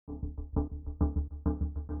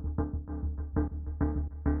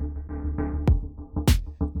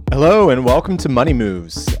Hello and welcome to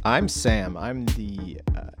MoneyMoves. I'm Sam. I'm the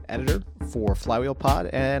editor for Flywheel Pod,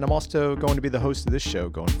 and I'm also going to be the host of this show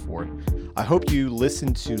going forward. I hope you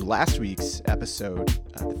listened to last week's episode,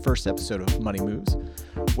 the first episode of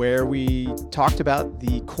MoneyMoves, where we talked about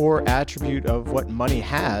the core attribute of what money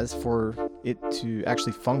has for it to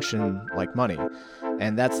actually function like money,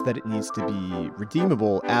 and that's that it needs to be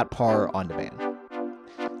redeemable at par on demand.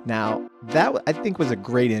 Now, that I think was a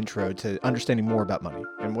great intro to understanding more about money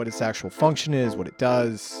and what its actual function is, what it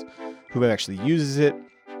does, who actually uses it,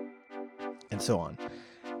 and so on.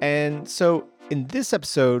 And so in this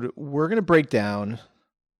episode, we're going to break down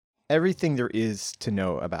everything there is to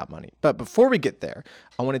know about money. But before we get there,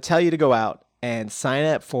 I want to tell you to go out and sign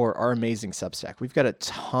up for our amazing Substack. We've got a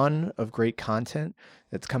ton of great content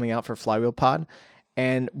that's coming out for Flywheel Pod.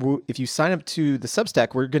 And if you sign up to the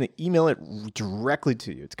Substack, we're going to email it directly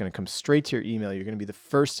to you. It's going to come straight to your email. You're going to be the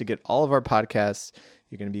first to get all of our podcasts.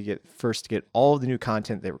 You're going to be first to get all of the new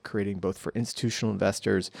content that we're creating, both for institutional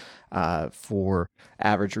investors, for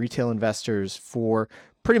average retail investors, for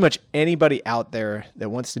pretty much anybody out there that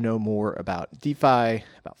wants to know more about DeFi,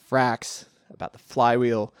 about Frax, about the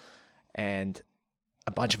Flywheel, and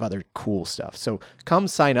a bunch of other cool stuff. So come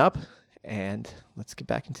sign up, and let's get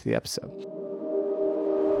back into the episode.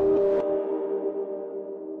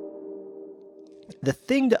 The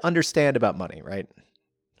thing to understand about money, right?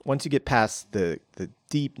 Once you get past the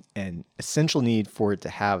deep and essential need for it to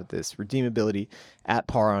have this redeemability at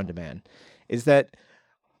par on demand, is that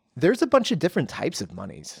there's a bunch of different types of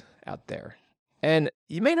monies out there. And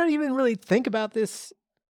you may not even really think about this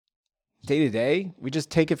day to day. We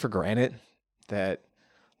just take it for granted that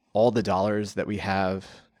all the dollars that we have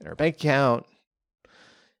in our bank account,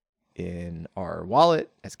 in our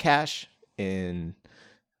wallet as cash, in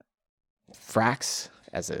Frax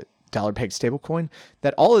as a dollar peg stablecoin,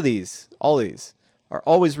 that all these are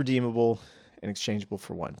always redeemable and exchangeable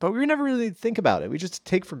for one. But we never really think about it. We just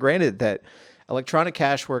take for granted that electronic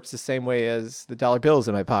cash works the same way as the dollar bills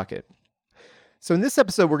in my pocket. So in this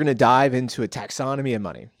episode, we're going to dive into a taxonomy of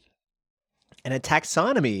money. And a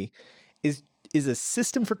taxonomy is a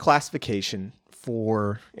system for classification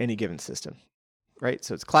for any given system, right?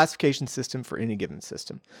 So it's a classification system for any given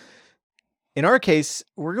system. In our case,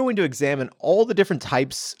 we're going to examine all the different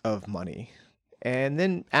types of money and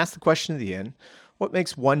then ask the question at the end, what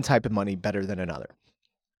makes one type of money better than another?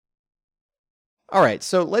 All right,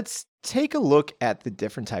 so let's take a look at the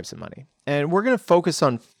different types of money. And we're going to focus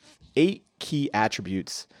on 8 key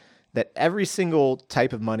attributes that every single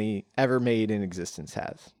type of money ever made in existence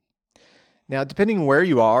has. Now, depending on where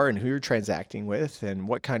you are and who you're transacting with and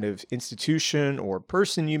what kind of institution or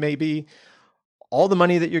person you may be, all the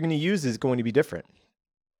money that you're going to use is going to be different.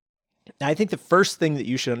 Now, I think the first thing that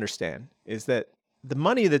you should understand is that the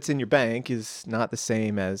money that's in your bank is not the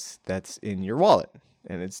same as that's in your wallet.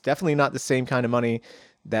 And it's definitely not the same kind of money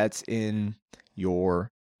that's in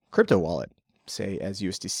your crypto wallet, say as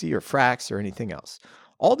USDC or Frax or anything else.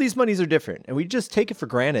 All these monies are different, and we just take it for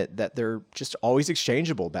granted that they're just always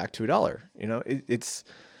exchangeable back to $1. You know, it's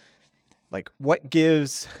like what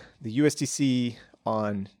gives the USDC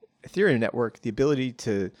on Ethereum network the ability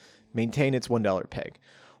to maintain its $1 peg?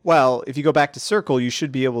 Well, if you go back to Circle, you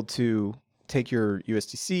should be able to take your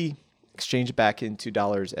USDC, exchange it back into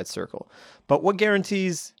dollars at Circle. But what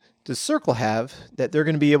guarantees does Circle have that they're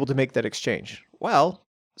going to be able to make that exchange? Well,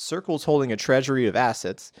 Circle's holding a treasury of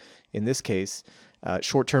assets, in this case,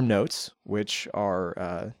 short-term notes, which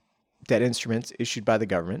are debt instruments issued by the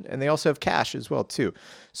government, and they also have cash as well too.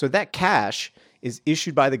 So that cash is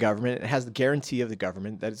issued by the government and has the guarantee of the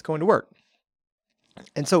government that it's going to work.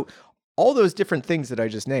 And so all those different things that I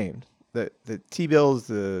just named, the T-bills,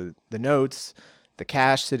 the notes, the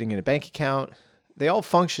cash sitting in a bank account, they all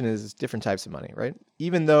function as different types of money, right?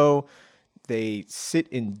 Even though they sit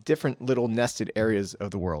in different little nested areas of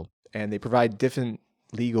the world and they provide different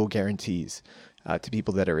legal guarantees to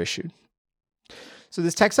people that are issued. So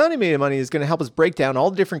this taxonomy of money is going to help us break down all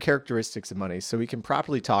the different characteristics of money so we can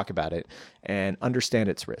properly talk about it and understand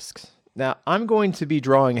its risks. Now, I'm going to be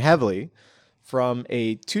drawing heavily from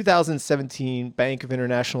a 2017 Bank of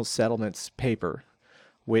International Settlements paper,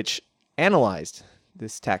 which analyzed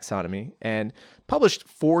this taxonomy and published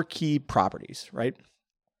 4 key properties, right?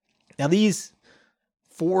 Now, these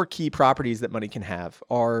 4 key properties that money can have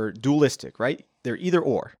are dualistic, right? They're either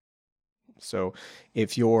or. So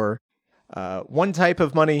if you're one type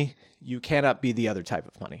of money, you cannot be the other type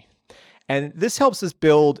of money. And this helps us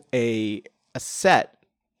build a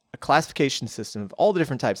classification system of all the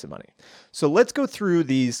different types of money. So let's go through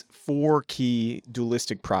these 4 key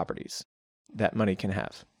dualistic properties that money can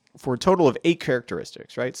have. for a total of 8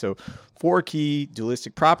 characteristics, right? So 4 key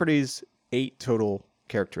dualistic properties, 8 total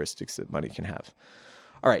characteristics that money can have.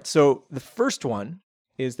 All right, so the first one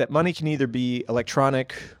is that money can either be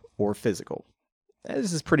electronic or physical.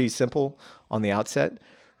 This is pretty simple on the outset.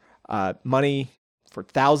 Money for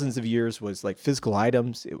thousands of years was like physical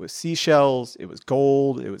items. It was seashells, it was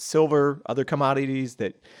gold, it was silver, other commodities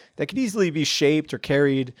that could easily be shaped or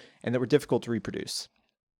carried and that were difficult to reproduce.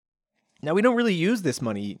 Now, we don't really use this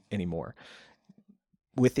money anymore.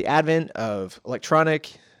 With the advent of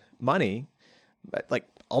electronic money, like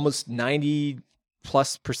almost 90+%,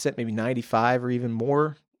 maybe 95 or even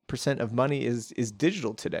more percent of money is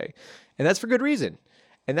digital today. And that's for good reason.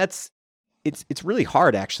 And it's really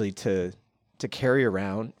hard actually to carry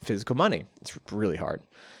around physical money. It's really hard.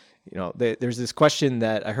 You know, there's this question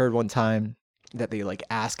that I heard one time that they like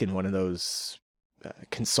ask in one of those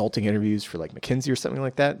consulting interviews for like McKinsey or something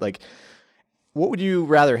like that. Like, what would you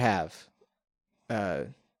rather have?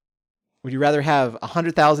 Would you rather have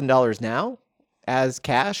 $100,000 now as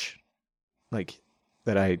cash, like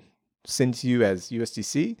that I send to you as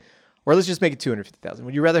USDC, or let's just make it 250,000?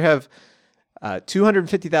 Would you rather have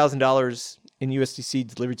 $250,000 in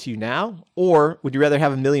USDC delivered to you now, or would you rather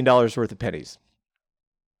have $1 million worth of pennies?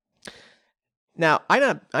 Now,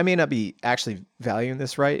 I may not be actually valuing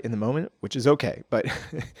this right in the moment, which is okay. But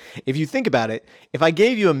if you think about it, if I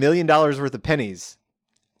gave you $1 million worth of pennies,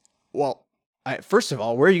 well, first of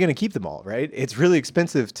all, where are you going to keep them all, right? It's really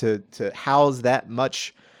expensive to house that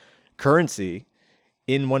much currency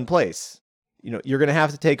in one place. You know, you're going to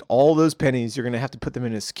have to take all those pennies. You're going to have to put them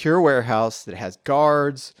in a secure warehouse that has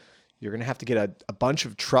guards. You're going to have to get a bunch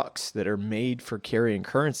of trucks that are made for carrying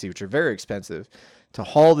currency, which are very expensive, to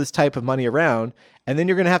haul this type of money around. And then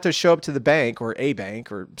you're going to have to show up to the bank or a bank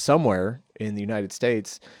or somewhere in the United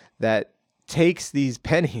States that takes these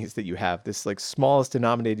pennies that you have, this like smallest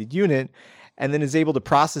denominated unit, and then is able to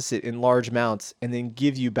process it in large amounts and then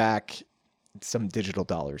give you back some digital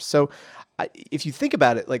dollars. So if you think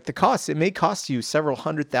about it, like the cost, it may cost you several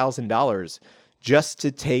 $100,000 just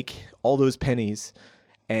to take all those pennies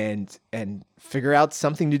and figure out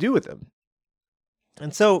something to do with them.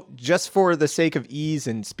 And so just for the sake of ease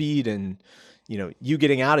and speed and, you know, you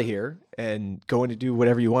getting out of here and going to do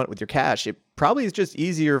whatever you want with your cash, it probably is just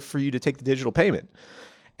easier for you to take the digital payment.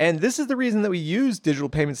 And this is the reason that we use digital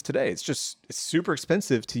payments today. It's super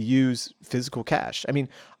expensive to use physical cash. I mean,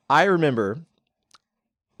 I remember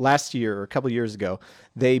last year or a couple of years ago,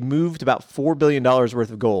 they moved about $4 billion worth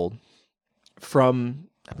of gold from,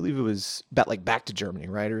 I believe it was back to Germany,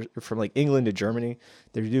 right? Or from like England to Germany.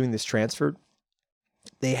 They're doing this transfer.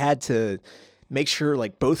 They had to make sure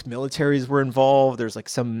like both militaries were involved. There's like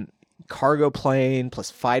some cargo plane plus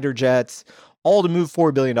fighter jets, all to move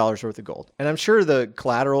 $4 billion worth of gold. And I'm sure the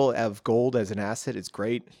collateral of gold as an asset is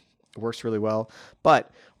great. It works really well.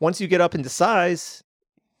 But once you get up into size,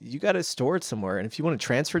 you got to store it somewhere. And if you want to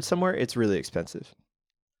transfer it somewhere, it's really expensive.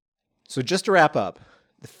 So just to wrap up,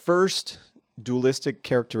 the first dualistic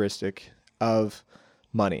characteristic of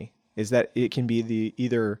money is that it can be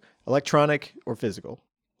either electronic or physical.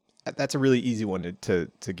 That's a really easy one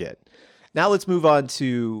to get. Now let's move on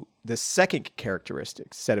to the second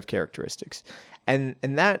set of characteristics. And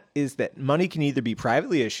that is that money can either be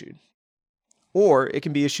privately issued or it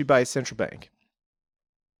can be issued by a central bank.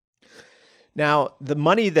 Now, the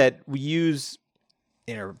money that we use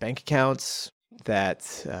in our bank accounts,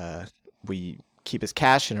 that we keep as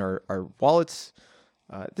cash in our wallets,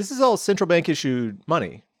 this is all central bank issued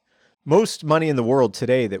money. Most money in the world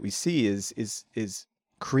today that we see is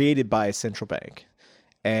created by a central bank.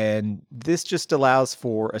 And this just allows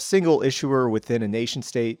for a single issuer within a nation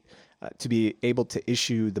state to be able to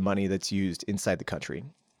issue the money that's used inside the country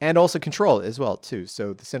and also control it as well, too.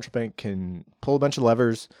 So the central bank can pull a bunch of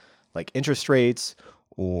levers like interest rates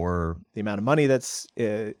or the amount of money that's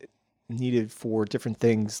needed for different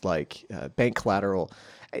things like bank collateral.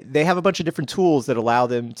 They have a bunch of different tools that allow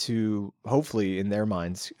them to, hopefully in their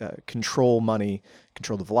minds, control money,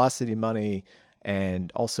 control the velocity of money,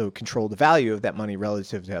 and also control the value of that money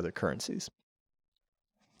relative to other currencies.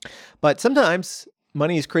 But sometimes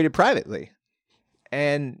money is created privately.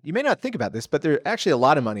 And you may not think about this, but there actually a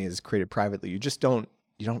lot of money is created privately. You don't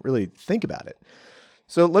really think about it.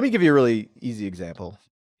 So let me give you a really easy example.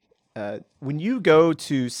 When you go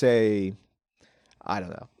to, say, I don't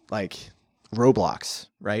know, like Roblox,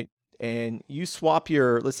 right? And you swap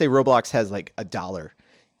let's say Roblox has like $1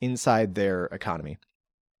 inside their economy,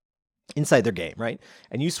 inside their game, right?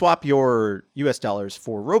 And you swap your US dollars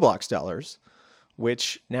for Roblox dollars,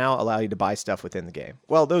 which now allow you to buy stuff within the game.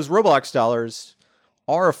 Well, those Roblox dollars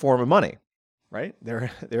are a form of money. right? They're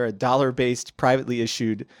a dollar-based, privately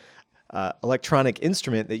issued electronic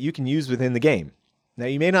instrument that you can use within the game. Now,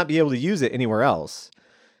 you may not be able to use it anywhere else,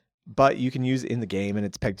 but you can use it in the game, and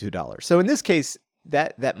it's pegged to $1. So in this case,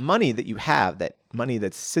 that money that you have, that money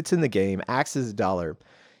that sits in the game, acts as a dollar.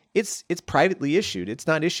 It's privately issued. It's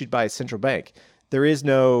not issued by a central bank. There is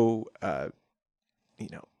no,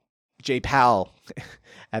 J Pal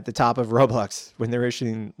at the top of Roblox when they're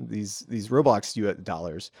issuing these Roblox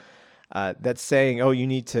dollars. That's saying, oh, you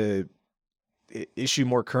need to issue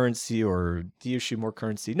more currency or de-issue more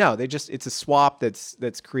currency. No, it's a swap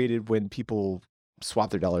that's created when people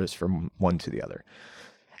swap their dollars from one to the other.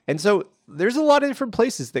 And so there's a lot of different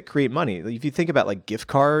places that create money. If you think about like gift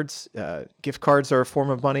cards are a form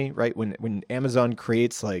of money, right? When Amazon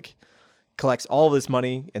collects all this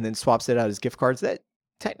money and then swaps it out as gift cards, that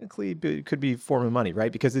technically could be a form of money,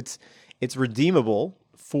 right? Because it's redeemable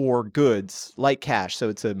for goods like cash. So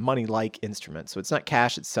it's a money-like instrument. So it's not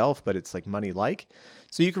cash itself, but it's like money-like.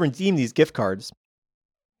 So you can redeem these gift cards.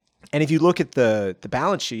 And if you look at the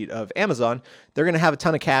balance sheet of Amazon, they're going to have a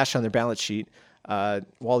ton of cash on their balance sheet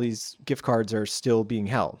while these gift cards are still being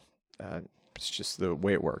held. It's just the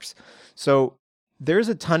way it works. So there's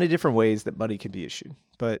a ton of different ways that money can be issued,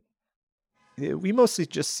 but we mostly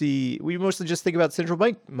just think about central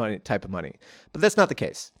bank money type of money, but that's not the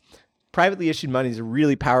case. Privately issued money is a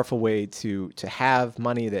really powerful way to have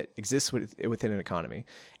money that exists within an economy.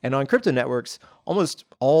 And on crypto networks, almost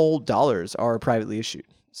all dollars are privately issued.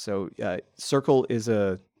 So Circle is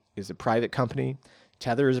a private company,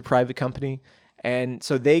 Tether is a private company, and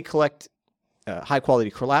so they collect high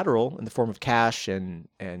quality collateral in the form of cash and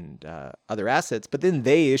other assets, but then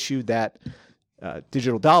they issue that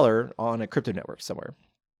digital dollar on a crypto network somewhere.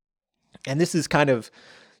 And this is kind of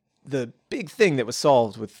the big thing that was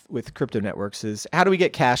solved with crypto networks is how do we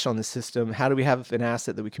get cash on the system? How do we have an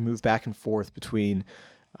asset that we can move back and forth between,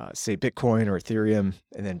 say, Bitcoin or Ethereum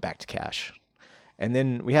and then back to cash? And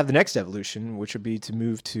then we have the next evolution, which would be to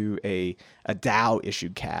move to a DAO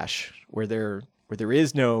issued cash where there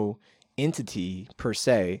is no entity per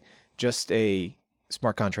se, just a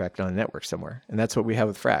smart contract on a network somewhere. And that's what we have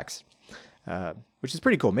with Frax. Which is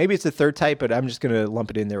pretty cool. Maybe it's a third type, but I'm just going to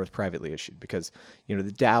lump it in there with privately issued because, the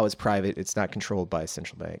DAO is private. It's not controlled by a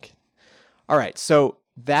central bank. All right. So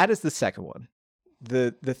that is the second one.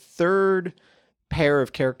 The third pair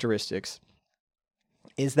of characteristics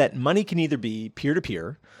is that money can either be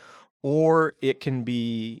peer-to-peer or it can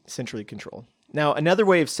be centrally controlled. Now, another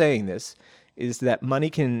way of saying this is that money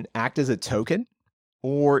can act as a token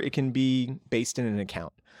or it can be based in an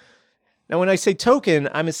account. Now, when I say token,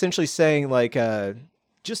 I'm essentially saying like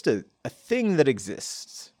just a thing that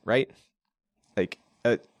exists, right? Like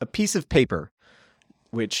a piece of paper,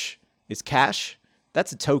 which is cash,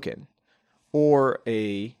 that's a token, or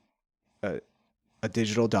a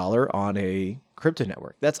digital dollar on a crypto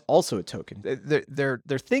network. That's also a token. They're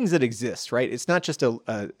things that exist, right? It's not just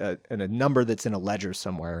a number that's in a ledger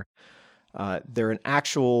somewhere. They're an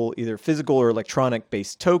actual either physical or electronic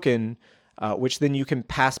based token, which then you can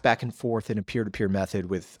pass back and forth in a peer-to-peer method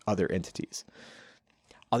with other entities.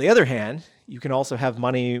 On the other hand, you can also have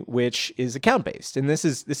money which is account-based, and this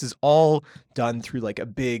is all done through like a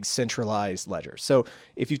big centralized ledger. So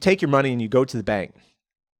if you take your money and you go to the bank,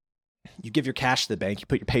 you give your cash to the bank, you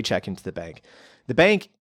put your paycheck into the bank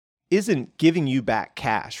isn't giving you back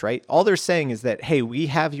cash, right? All they're saying is that, hey, we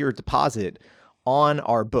have your deposit on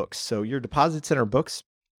our books. So your deposit's in our books.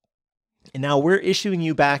 And now we're issuing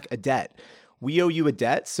you back a debt. We owe you a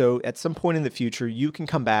debt. So at some point in the future, you can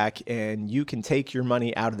come back and you can take your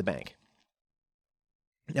money out of the bank.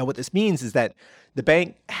 Now, what this means is that the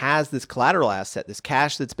bank has this collateral asset, this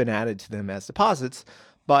cash that's been added to them as deposits,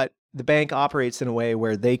 but the bank operates in a way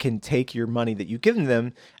where they can take your money that you've given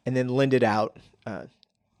them and then lend it out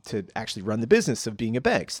to actually run the business of being a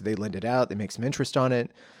bank. So they lend it out, they make some interest on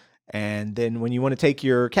it. And then when you want to take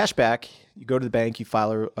your cash back, you go to the bank, you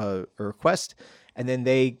file a request, and then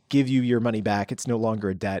they give you your money back. It's no longer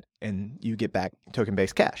a debt, and you get back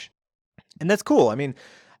token-based cash. And that's cool. I mean,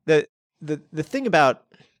 the thing about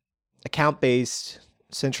account-based,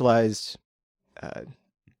 centralized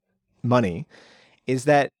money is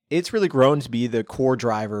that it's really grown to be the core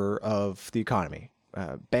driver of the economy.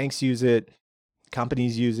 Banks use it,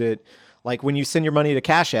 companies use it. Like when you send your money to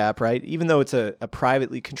Cash App, right? Even though it's a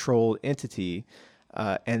privately controlled entity,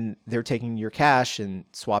 and they're taking your cash and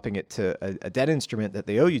swapping it to a debt instrument that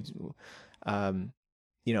they owe you,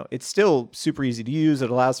 it's still super easy to use.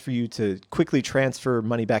 It allows for you to quickly transfer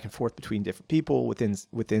money back and forth between different people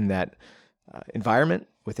within that environment,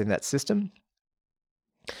 within that system.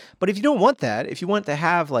 But if you don't want that, if you want to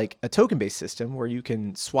have like a token-based system where you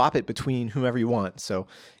can swap it between whomever you want. So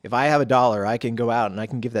if I have $1, I can go out and I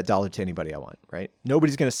can give that dollar to anybody I want, right?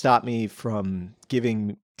 Nobody's going to stop me from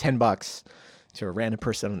giving $10 to a random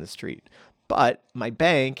person on the street. But my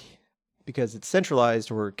bank, because it's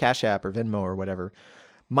centralized, or Cash App or Venmo or whatever,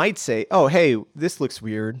 might say, oh, hey, this looks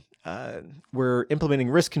weird. We're implementing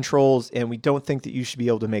risk controls and we don't think that you should be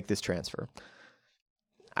able to make this transfer.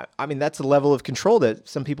 I mean, that's a level of control that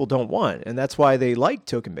some people don't want. And that's why they like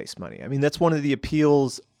token-based money. I mean, that's one of the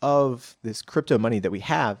appeals of this crypto money that we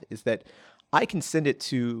have, is that I can send it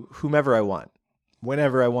to whomever I want,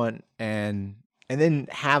 whenever I want, and then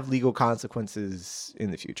have legal consequences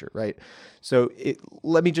in the future, right? So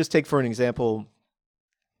let me just take for an example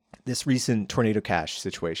this recent Tornado Cash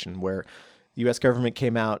situation where the US government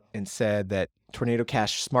came out and said that Tornado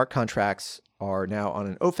Cash smart contracts are now on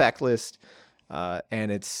an OFAC list,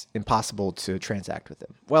 and it's impossible to transact with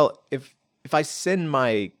them. Well, if I send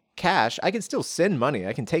my cash, I can still send money.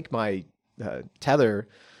 I can take my Tether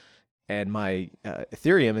and my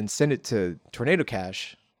Ethereum and send it to Tornado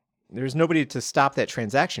Cash. There's nobody to stop that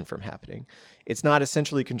transaction from happening. It's not a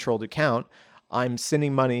centrally controlled account. I'm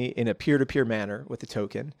sending money in a peer-to-peer manner with a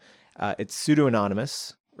token. It's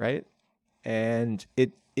pseudo-anonymous, right? And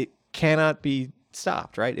it cannot be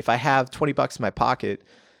stopped, right? If I have $20 in my pocket,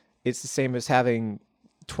 it's the same as having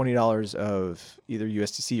 $20 of either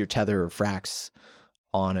USDC or Tether or Frax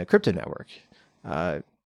on a crypto network.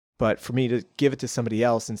 But for me to give it to somebody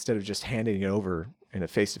else instead of just handing it over in a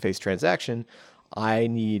face-to-face transaction, I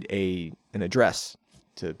need an address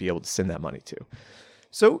to be able to send that money to.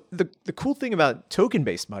 So the cool thing about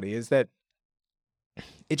token-based money is that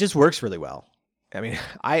it just works really well. I mean,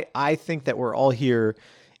 I think that we're all here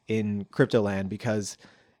in crypto land because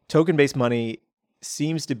token-based money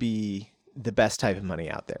seems to be the best type of money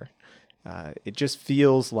out there. It just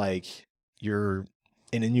feels like you're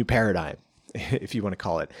in a new paradigm, if you want to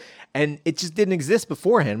call it. And it just didn't exist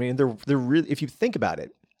beforehand. I mean, they're really, if you think about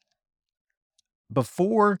it,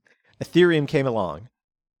 before Ethereum came along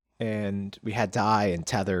and we had DAI and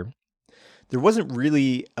Tether, there wasn't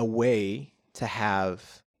really a way to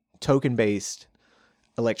have token-based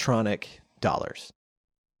electronic dollars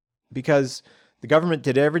because the government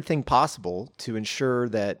did everything possible to ensure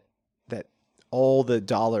that all the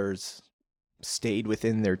dollars stayed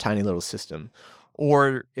within their tiny little system,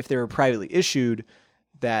 or if they were privately issued,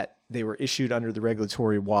 that they were issued under the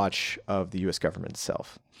regulatory watch of the U.S. government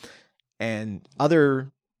itself. And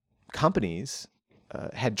other companies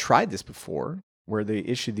had tried this before, where they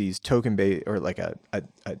issued these token-based, or like a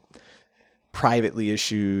privately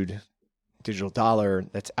issued digital dollar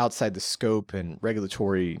that's outside the scope and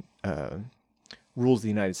regulatory rules of the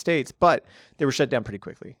United States, but they were shut down pretty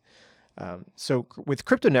quickly. So with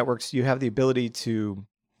crypto networks, you have the ability to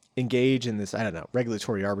engage in this,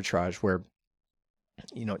 regulatory arbitrage where,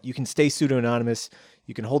 you can stay pseudo-anonymous,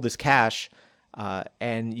 you can hold this cash,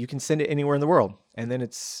 and you can send it anywhere in the world. And then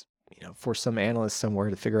it's, for some analyst somewhere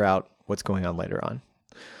to figure out what's going on later on.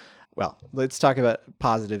 Well, let's talk about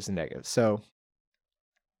positives and negatives. So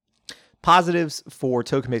positives for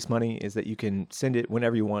token-based money is that you can send it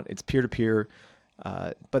whenever you want. It's peer-to-peer.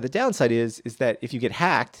 But the downside is that if you get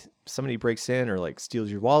hacked, somebody breaks in or like steals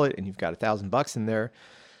your wallet and you've got $1,000 in there,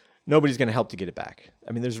 nobody's going to help to get it back.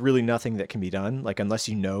 I mean, there's really nothing that can be done, like unless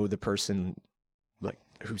you know the person like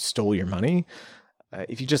who stole your money.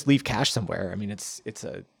 If you just leave cash somewhere, I mean, it's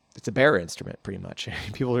a bearer instrument pretty much.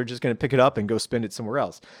 People are just going to pick it up and go spend it somewhere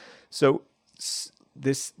else. So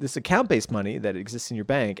this account-based money that exists in your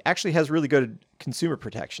bank actually has really good consumer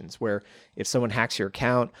protections, where if someone hacks your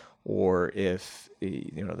account, or if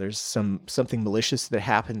there's something malicious that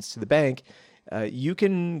happens to the bank, you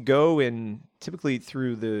can go and typically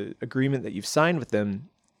through the agreement that you've signed with them,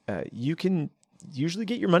 you can usually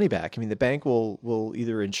get your money back. I mean, the bank will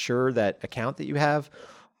either insure that account that you have,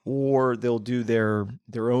 or they'll do their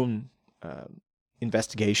own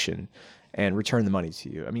investigation and return the money to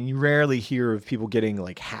you. I mean, you rarely hear of people getting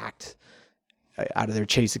like hacked out of their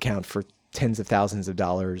Chase account for tens of thousands of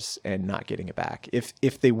dollars and not getting it back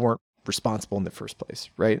if they weren't responsible in the first place,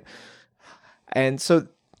 right? And so,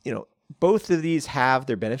 both of these have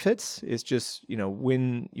their benefits. It's just,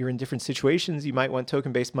 when you're in different situations, you might want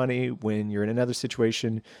token-based money. When you're in another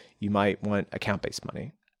situation, you might want account-based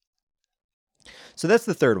money. So that's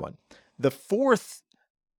the third one. The fourth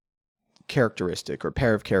characteristic or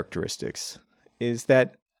pair of characteristics is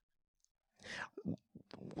that,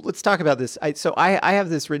 let's talk about this. I have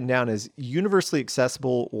this written down as universally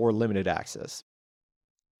accessible or limited access.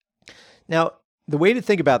 Now, the way to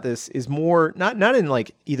think about this is more not in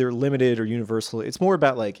like either limited or universal. It's more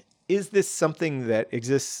about like, is this something that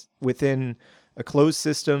exists within a closed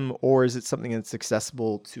system, or is it something that's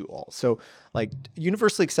accessible to all? So like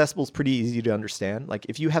universally accessible is pretty easy to understand. Like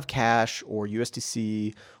if you have cash or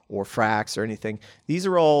USDC or Frax or anything, these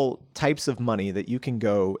are all types of money that you can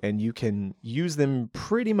go and you can use them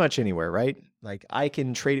pretty much anywhere, right? Like I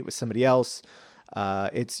can trade it with somebody else.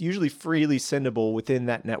 It's usually freely sendable within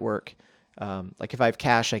that network. Like if I have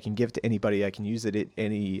cash, I can give it to anybody. I can use it at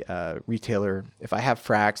any retailer. If I have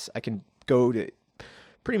Frax, I can go to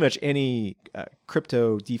pretty much any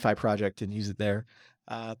crypto DeFi project and use it there.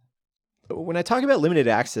 When I talk about limited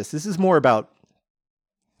access, this is more about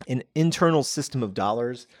an internal system of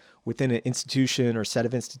dollars within an institution or set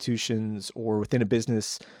of institutions or within a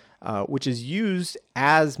business, which is used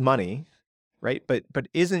as money, right? But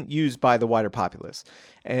isn't used by the wider populace.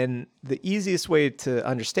 And the easiest way to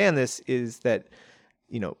understand this is that,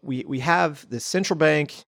 we have the central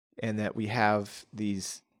bank and that we have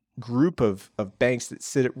these group of banks that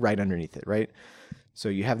sit right underneath it, right? So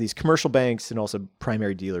you have these commercial banks and also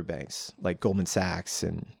primary dealer banks like Goldman Sachs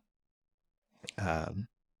and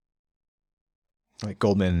like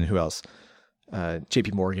Goldman and who else?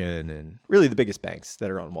 JP Morgan and really the biggest banks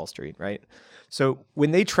that are on Wall Street, right? So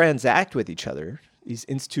when they transact with each other, these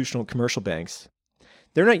institutional commercial banks,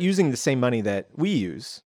 they're not using the same money that we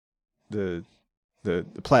use, the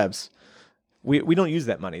plebs. We don't use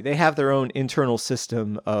that money. They have their own internal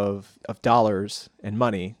system of dollars and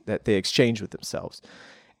money that they exchange with themselves.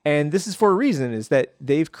 And this is for a reason, is that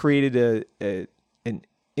they've created an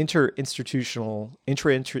intra-institutional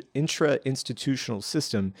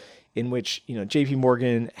system in which, JP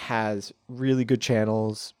Morgan has really good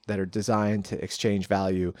channels that are designed to exchange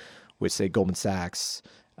value with, say, Goldman Sachs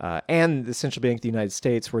and the Central Bank of the United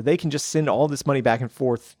States, where they can just send all this money back and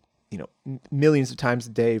forth millions of times a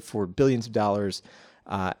day for billions of dollars.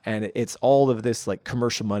 And it's all of this like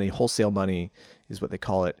commercial money, wholesale money is what they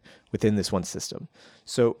call it, within this one system.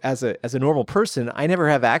 So as a normal person, I never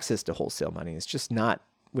have access to wholesale money. It's just not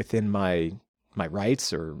within my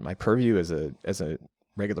rights or my purview as a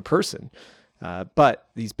regular person. But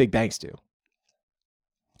these big banks do.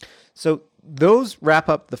 So those wrap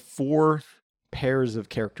up the 4 pairs of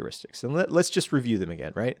characteristics. And let's just review them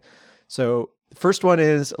again, right? So the first one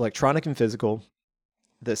is electronic and physical.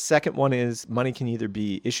 The second one is money can either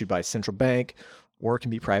be issued by a central bank or it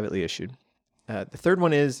can be privately issued. The third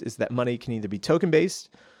one is that money can either be token-based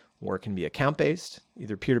or it can be account-based,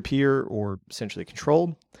 either peer-to-peer or centrally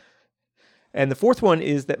controlled. And the fourth one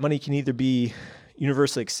is that money can either be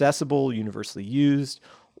universally accessible, universally used,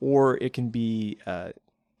 or it can be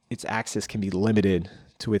its access can be limited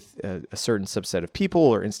to with a certain subset of people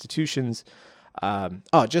or institutions.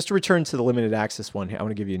 Just to return to the limited access one, I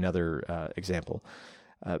want to give you another example.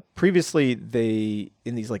 Previously,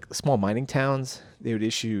 in these like small mining towns, they would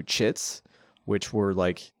issue chits, which were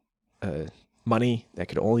like money that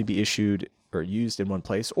could only be issued or used in one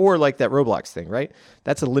place, or like that Roblox thing, right?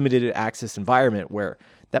 That's a limited access environment where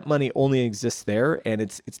that money only exists there and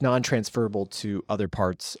it's non-transferable to other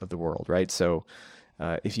parts of the world, right? So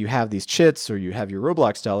if you have these chits or you have your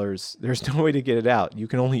Roblox dollars, there's no way to get it out. You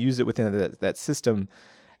can only use it within that system,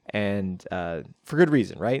 and for good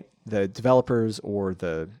reason, right? The developers or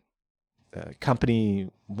the company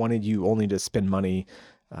wanted you only to spend money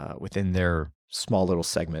within their small little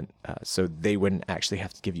segment, so they wouldn't actually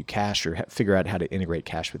have to give you cash or figure out how to integrate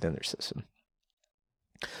cash within their system.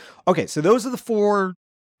 Okay, so those are the 4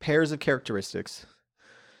 pairs of characteristics.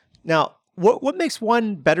 Now, what makes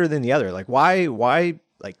one better than the other? Like why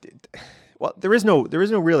like, well, there is no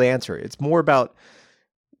real answer. It's more about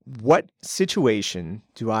what situation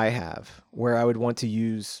do I have where I would want to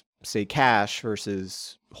use, say, cash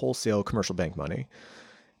versus wholesale commercial bank money.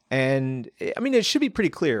 And I mean, it should be pretty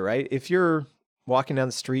clear, right? If you're walking down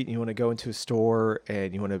the street and you want to go into a store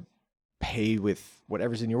and you want to pay with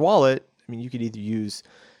whatever's in your wallet, I mean, you could either use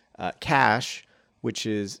cash, which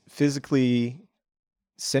is physically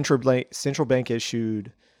central bank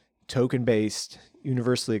issued, token based,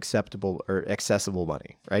 universally acceptable or accessible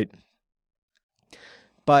money, right?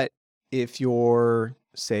 But if you're,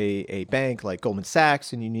 say, a bank like Goldman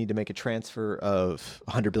Sachs and you need to make a transfer of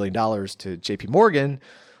 $100 billion to JP Morgan,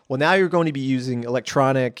 well, now you're going to be using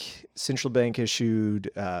electronic, central bank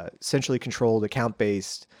issued, centrally controlled, account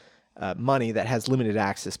based money that has limited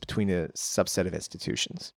access between a subset of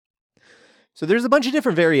institutions. So there's a bunch of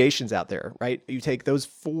different variations out there, right? You take those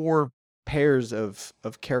 4 pairs of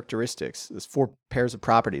characteristics, those 4 pairs of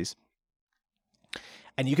properties,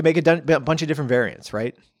 and you can make a bunch of different variants,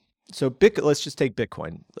 right? So let's just take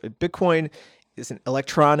Bitcoin. Bitcoin is an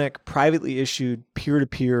electronic, privately issued,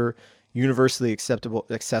 peer-to-peer, universally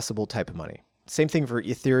accessible type of money. Same thing for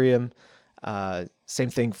Ethereum. Same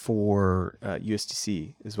thing for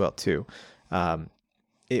USDC as well too.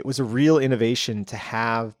 It was a real innovation to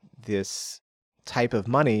have this type of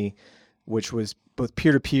money, which was both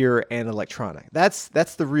peer-to-peer and electronic. That's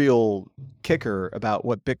the real kicker about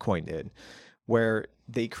what Bitcoin did, where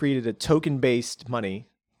they created a token-based money,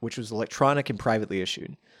 which was electronic and privately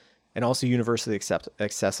issued, and also universally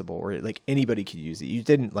accessible, or like anybody could use it. You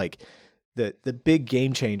didn't like the big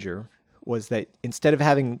game changer was that instead of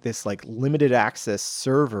having this like limited access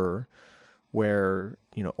server where,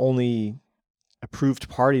 you know, only approved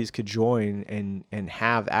parties could join and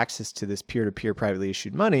have access to this peer-to-peer privately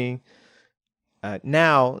issued money,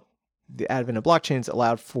 now the advent of blockchains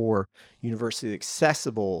allowed for universally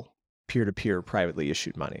accessible peer-to-peer privately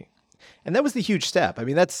issued money. And that was the huge step. I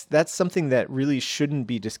mean, that's something that really shouldn't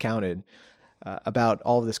be discounted about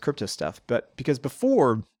all of this crypto stuff. But because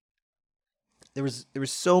before there was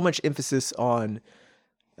so much emphasis on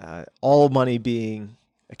all money being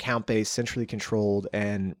account-based, centrally controlled,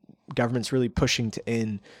 and governments really pushing to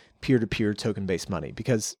end peer-to-peer token-based money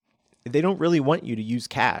because they don't really want you to use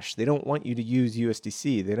cash. They don't want you to use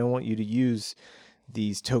USDC. They don't want you to use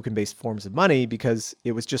these token-based forms of money because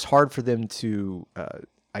it was just hard for them to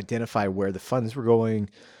identify where the funds were going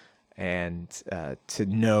and to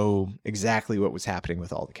know exactly what was happening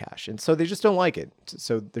with all the cash. And so they just don't like it.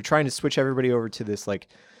 So they're trying to switch everybody over to this like,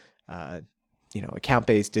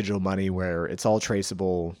 account-based digital money where it's all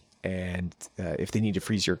traceable. And if they need to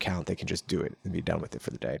freeze your account, they can just do it and be done with it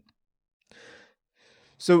for the day.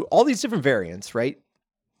 So all these different variants, right?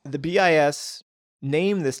 The BIS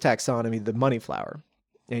named this taxonomy the money flower.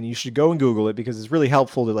 And you should go and Google it because it's really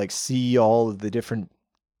helpful to like see all of the different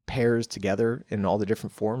pairs together in all the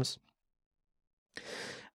different forms.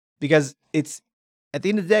 Because it's, at the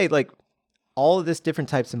end of the day, like all of this different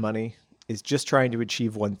types of money is just trying to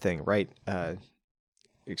achieve one thing, right?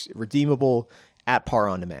 Redeemable at par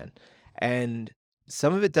on demand. And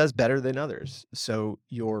some of it does better than others. So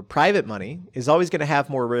your private money is always going to have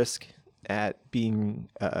more risk at being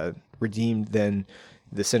redeemed than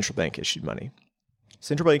the central bank issued money.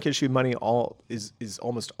 Central bank issued money is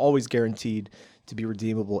almost always guaranteed to be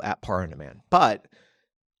redeemable at par on demand. But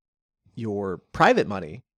your private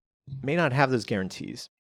money may not have those guarantees.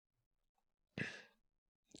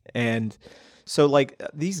 And so like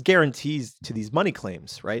these guarantees to these money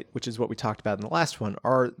claims, right, which is what we talked about in the last one,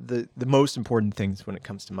 are the most important things when it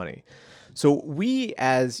comes to money. So we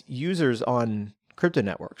as users on crypto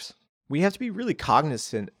networks, we have to be really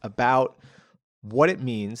cognizant about what it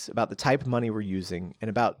means, about the type of money we're using, and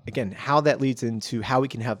about, again, how that leads into how we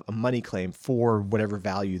can have a money claim for whatever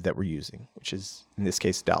value that we're using, which is, in this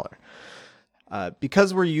case, $1.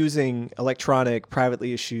 Because we're using electronic,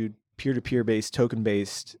 privately issued, peer-to-peer based,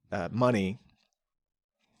 token-based money,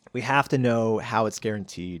 we have to know how it's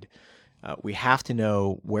guaranteed. We have to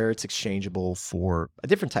know where it's exchangeable for a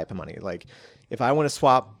different type of money. Like if I want to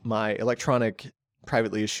swap my electronic,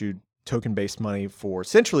 privately issued, token-based money for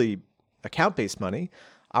centrally account-based money,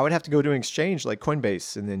 I would have to go to an exchange like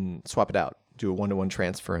Coinbase and then swap it out, do a one-to-one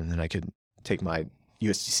transfer, and then I could take my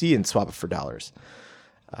USDC and swap it for dollars.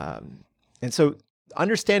 And so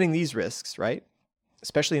understanding these risks, right,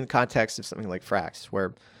 especially in the context of something like Frax,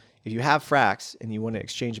 where if you have Frax and you want to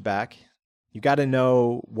exchange it back, you got to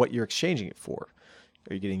know what you're exchanging it for.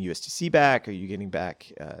 Are you getting USDC back? Are you getting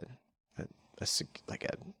back a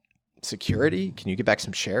security? Can you get back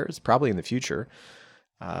some shares? Probably in the future.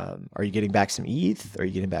 Are you getting back some ETH? Are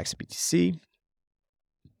you getting back some BTC?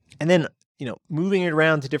 And then, moving it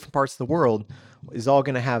around to different parts of the world is all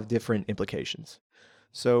going to have different implications.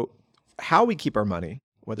 So how we keep our money,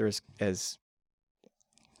 whether it's as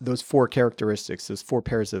those four characteristics, those four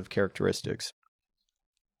pairs of characteristics,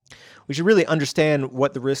 we should really understand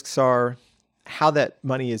what the risks are, how that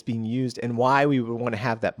money is being used, and why we would want to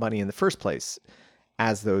have that money in the first place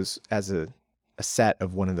as a set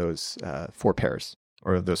of one of those four pairs.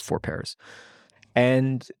 Or those four pairs.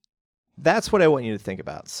 And that's what I want you to think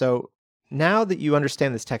about. So now that you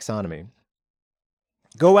understand this taxonomy,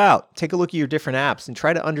 go out, take a look at your different apps and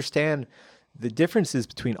try to understand the differences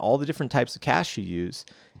between all the different types of cash you use.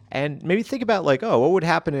 And maybe think about like, oh, what would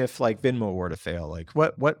happen if like Venmo were to fail? Like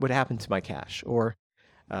what would happen to my cash? Or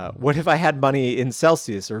what if I had money in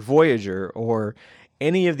Celsius or Voyager or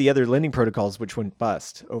any of the other lending protocols which went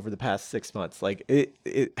bust over the past 6 months? Like, it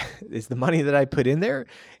is the money that I put in there,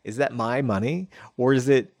 is that my money, or is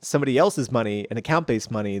it somebody else's money, an account-based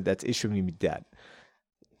money that's issuing me debt?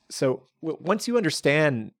 So once you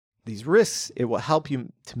understand these risks, it will help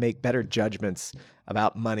you to make better judgments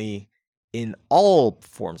about money in all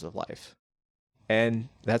forms of life. And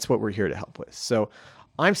that's what we're here to help with. So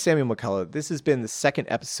I'm Samuel McCulloch. This has been the second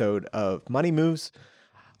episode of Money Moves.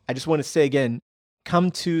 I just want to say again,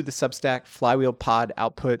 come to the Substack Flywheel Pod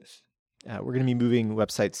output. We're going to be moving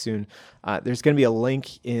websites soon. There's going to be a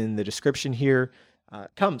link in the description here.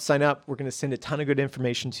 Come sign up. We're going to send a ton of good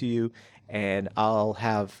information to you, and I'll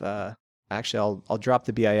have I'll drop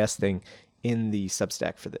the BIS thing in the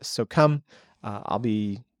Substack for this. So come. I'll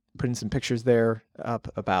be putting some pictures there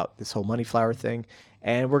up about this whole money flower thing,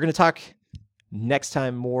 and we're going to talk next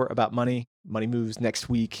time more about money. Money Moves next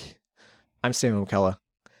week. I'm Samuel McCulloch.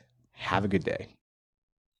 Have a good day.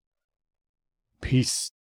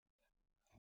 Peace.